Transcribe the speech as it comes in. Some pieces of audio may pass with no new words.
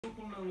Sa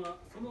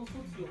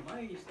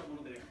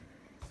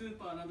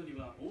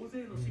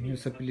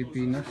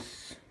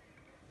Pilipinas,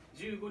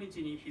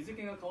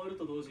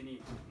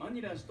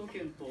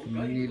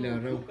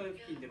 Manila raw.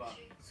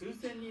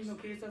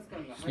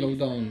 Slow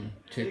down,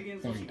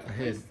 checkpoint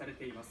ahead.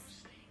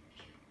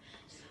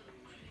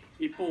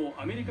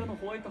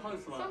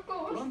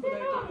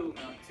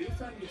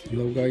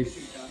 Hello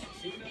guys,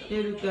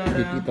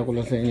 nakikita ko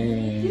lang sa inyo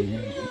yung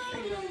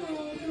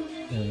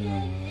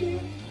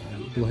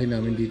buhay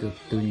namin dito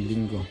tuwing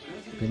linggo.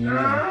 Ganyan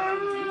lang,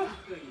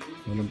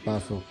 walang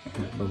pasok,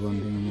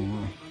 nagbabanding ng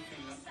mga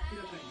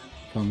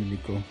family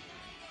ko.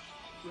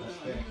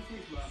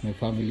 My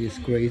family is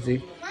crazy.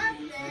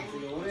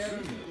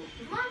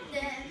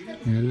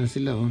 Ngayon lang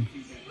sila, oh.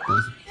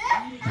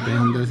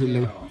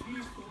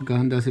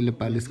 Naghahanda sila,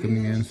 paalis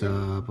kami ngayon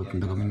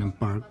papunta kami ng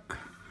park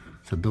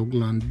sa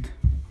Dogland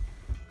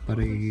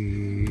para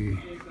i-pasyal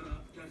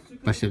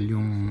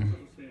yung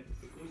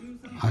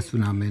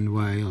aso namin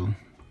while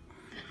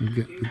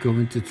we're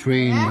going to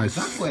train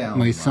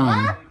my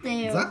son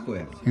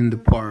in the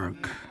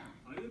park,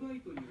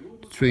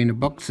 train a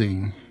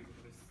boxing.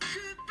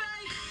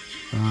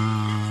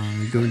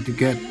 We're going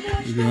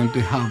to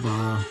have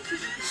a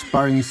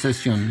sparring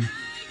session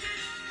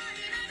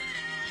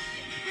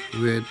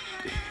with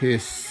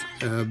his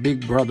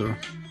big brother,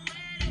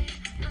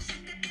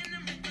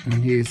 and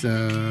he's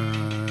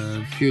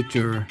a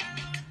future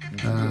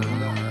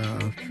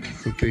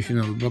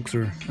professional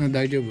boxer.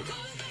 Daijoubu.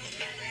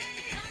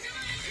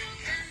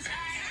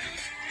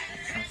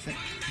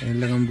 Yan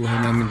lang ang buhay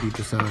namin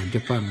dito sa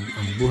Japan,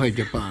 ang buhay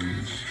Japan.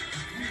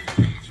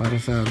 Para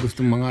sa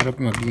gustong mangarap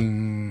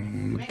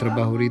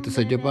magtrabaho rito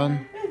sa Japan,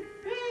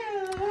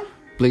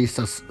 please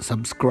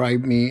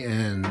subscribe me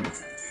and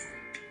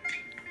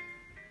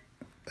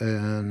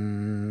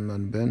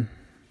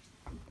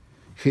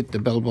hit the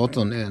bell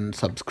button and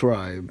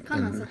subscribe,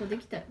 and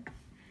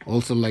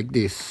also like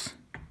this.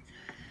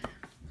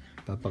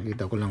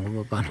 Papakita ko lang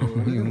kung paano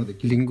yung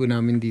linggo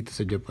namin dito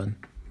sa Japan.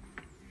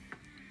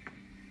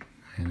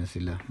 Ayan na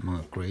sila,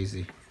 mga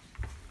crazy.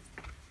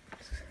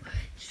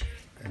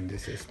 And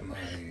this is my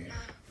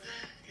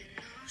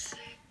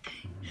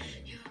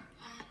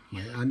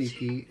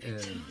Aniki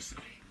and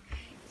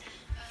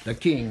the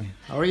King.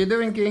 How are you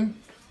doing, King?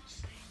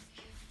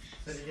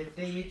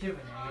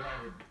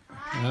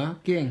 Huh,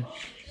 King?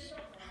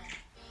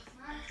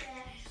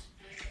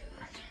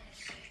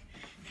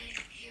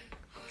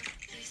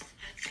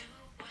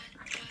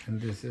 And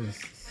this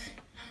is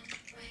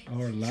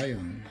our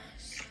lion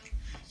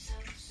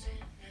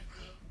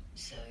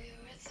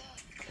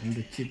and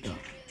the cheetah.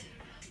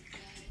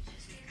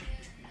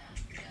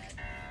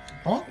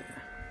 Oh,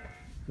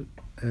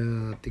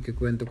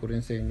 tikikwento ko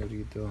rin sa inyo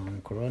rito ang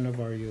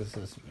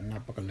coronavirus.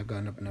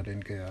 Napakalaganap na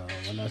rin, kaya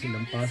wala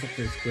silang pasok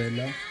sa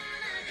eskwela.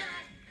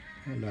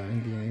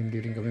 Hindi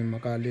rin kami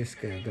makalis,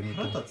 kaya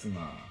ganito.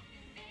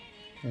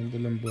 Ganito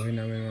lang buhay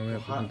namin mamaya.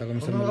 Pupunta kami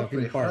sa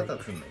malaking park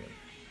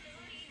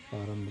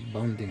para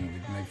mag-bonding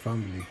with my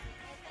family.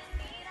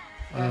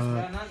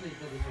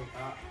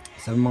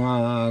 Sa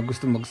mga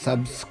gusto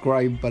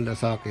mag-subscribe pala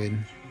sa akin,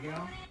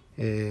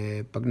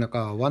 pag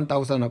naka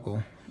 1,000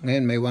 ako,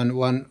 ngayon may 1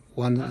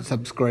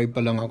 subscribe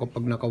pa lang ako.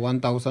 Pag naka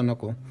 1,000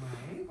 ako,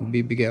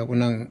 bibigay ako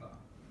ng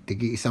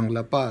tigi isang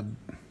lapad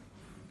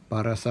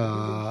para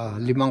sa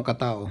 5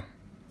 katao.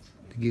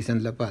 Tigi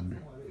isang lapad.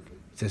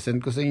 Sesend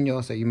ko sa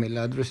inyo sa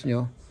email address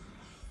nyo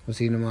kung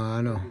sino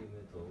mga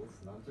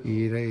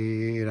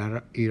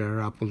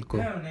iraraffle ko.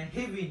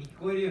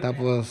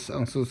 Tapos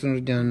ang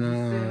susunod niya na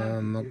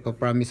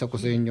magpa-promise ako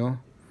sa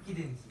inyo,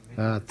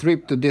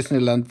 trip to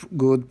Disneyland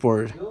good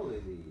for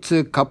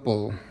 2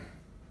 couple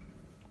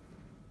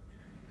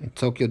in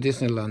Tokyo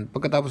Disneyland.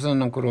 Pagkatapos na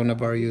ng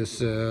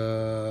coronavirus,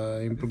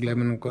 yung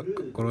problema ng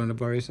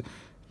coronavirus,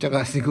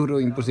 tsaka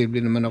siguro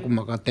imposible naman ako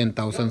maka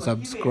 10,000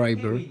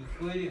 subscriber.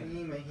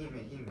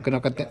 Pagka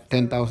naka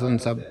 10,000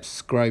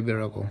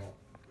 subscriber ako,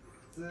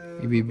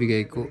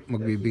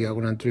 magbibigay ako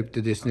ng trip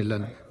to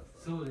Disneyland.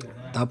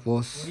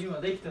 Tapos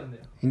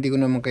hindi ko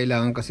naman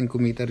kailangan kasing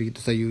kumita rito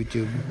sa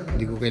YouTube.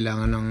 Hindi ko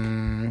kailangan ng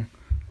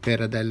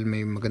pera dahil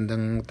may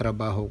magandang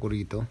trabaho ko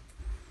rito.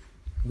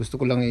 Gusto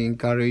ko lang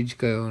i-encourage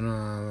kayo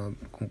na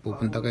kung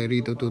pupunta kayo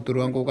rito,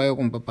 tuturuan ko kayo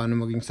kung paano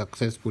maging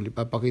successful.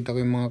 Ipapakita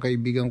ko yung mga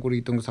kaibigan ko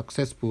rito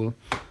successful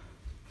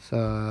sa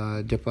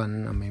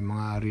Japan. May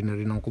mga ari na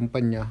rin ng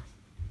kumpanya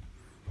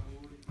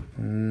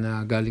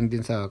na galing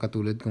din sa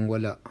katulad kong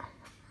wala.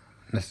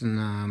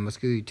 Na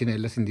maski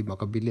tsinelas hindi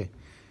makabili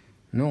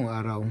noong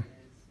araw.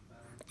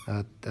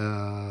 At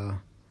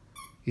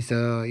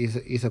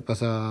isa pa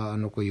sa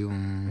ko yung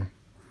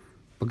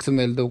pag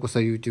sumeldo ko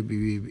sa YouTube,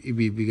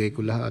 ibibigay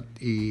ko lahat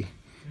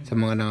sa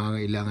mga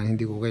nangangailangan.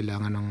 Hindi ko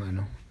kailangan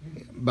ng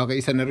baka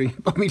isa na rin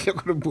yung pamilya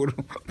ko, puro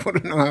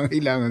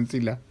nangangailangan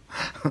sila.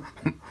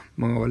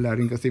 Mga wala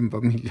rin kasi yung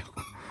pamilya ko.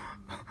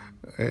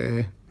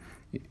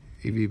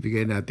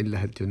 Ibibigay natin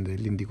lahat yun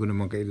dahil hindi ko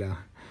naman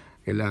kailangan.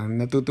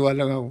 Natutuwa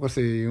lang ako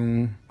kasi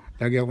yung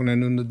lagi ako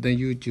nanonood ng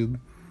YouTube.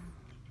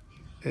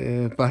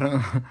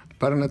 parang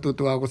parang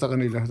natutuwa ako sa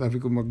kanila.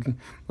 Sabi ko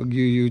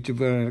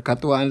mag-YouTube.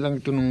 Katuwaan lang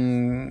ito nung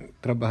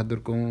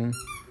trabahador kong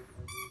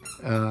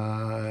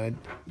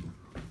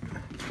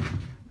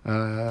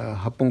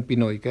Hapong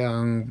Pinoy. Kaya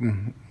ang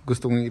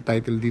gusto kong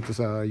i-title dito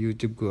sa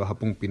YouTube ko,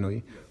 Hapong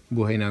Pinoy.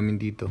 Buhay namin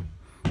dito.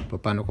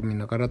 Paano kami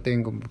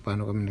nakarating, kung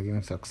paano kami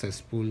naging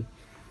successful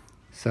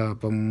sa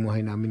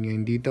pamumuhay namin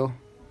ngayon dito.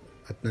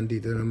 At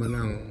nandito naman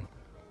ang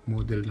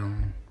model ng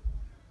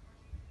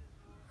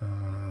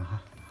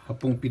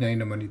Hapong Pinay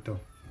naman ito.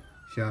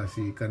 Siya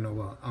si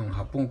Kanawa, ang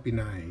Hapong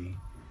Pinay.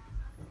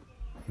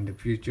 In the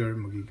future,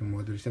 magiging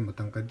model siya.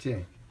 Matangkad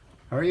siya.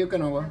 How are you,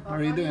 Kanawa? How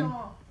are you doing?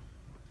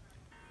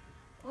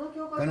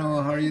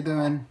 Kanawa, how are you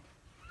doing?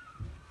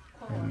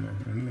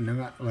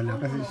 Wala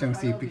kasi siyang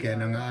sipi, kaya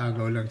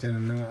nangaagaw lang siya.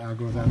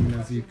 Nangaagaw sa amin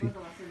ng sipi.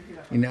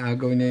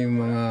 Inaagaw niya yung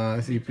mga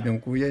sipi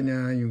ng kuya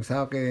niya, yung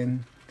sa akin,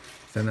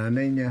 sa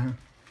nanay niya.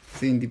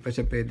 Kasi hindi pa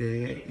siya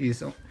pwede.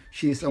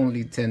 She is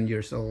only 10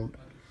 years old.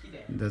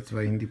 That's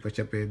why hindi pa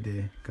siya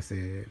pwede.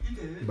 Kasi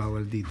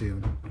bawal dito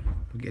yun.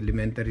 Pag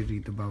elementary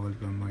dito, bawal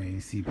pa may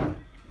sipi.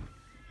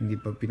 Hindi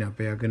pa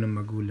pinapayagan ng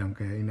magulang.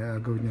 Kaya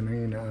inaagaw niya nang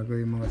inaagaw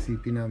yung mga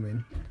sipi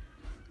namin.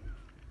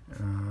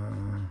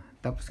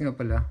 Tapos nga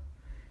pala,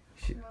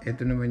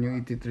 ito naman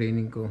yung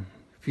iti-training ko.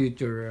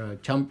 Future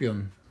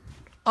champion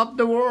of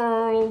the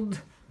world!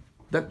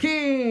 The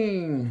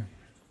King!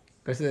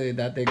 Kasi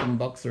dati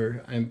kong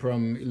boxer, I'm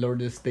from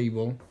Lourdes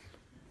Stable.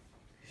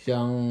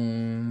 Siyang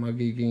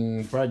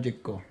magiging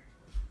project ko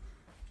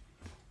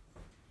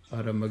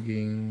para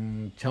maging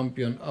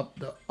champion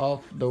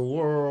of the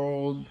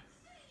world,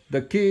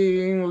 the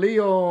King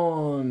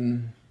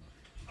Leon.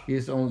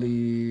 He's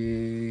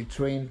only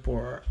trained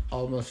for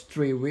almost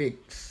 3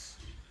 weeks,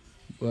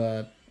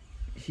 but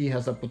he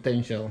has a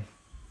potential.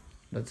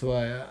 That's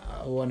why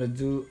I want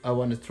to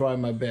try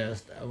my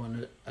best.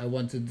 I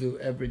want to do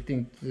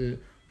everything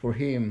for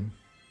him.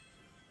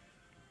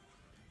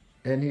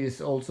 And he is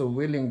also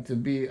willing to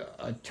be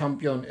a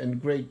champion and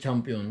great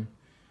champion.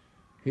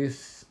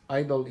 His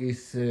idol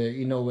is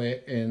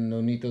Inoue and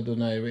Nonito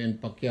Donaire and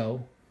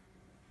Pacquiao.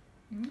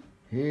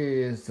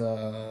 He is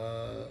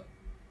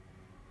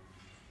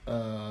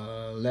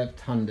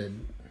left-handed.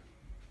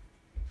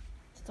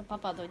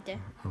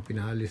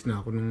 Pinahalis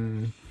na ako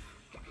ng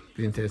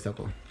prinsesa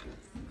ko.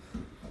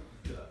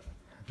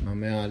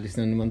 Mamaya alis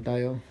na naman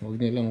tayo. Huwag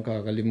niyo lang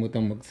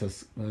kakalimutan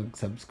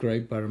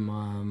mag-subscribe para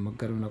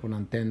magkaroon ako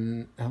ng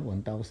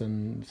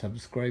 1,000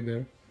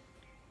 subscriber.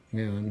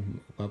 Ngayon,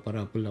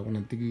 paparapol ako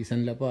ng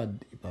tig-isang lapad.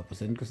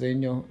 Ipapasend ko sa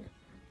inyo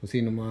kung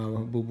sino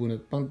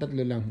mabubunot. Pang 3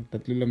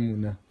 lang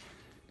muna.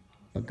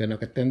 Pagka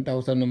naka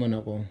 10,000 naman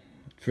ako,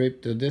 trip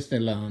to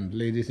Disneyland,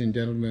 ladies and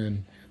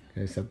gentlemen.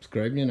 Kaya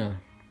subscribe niyo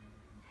na.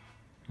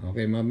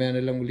 Okay, mamaya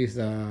na lang uli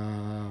sa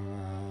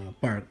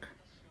park.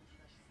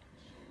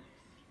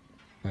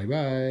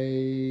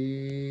 Bye-bye!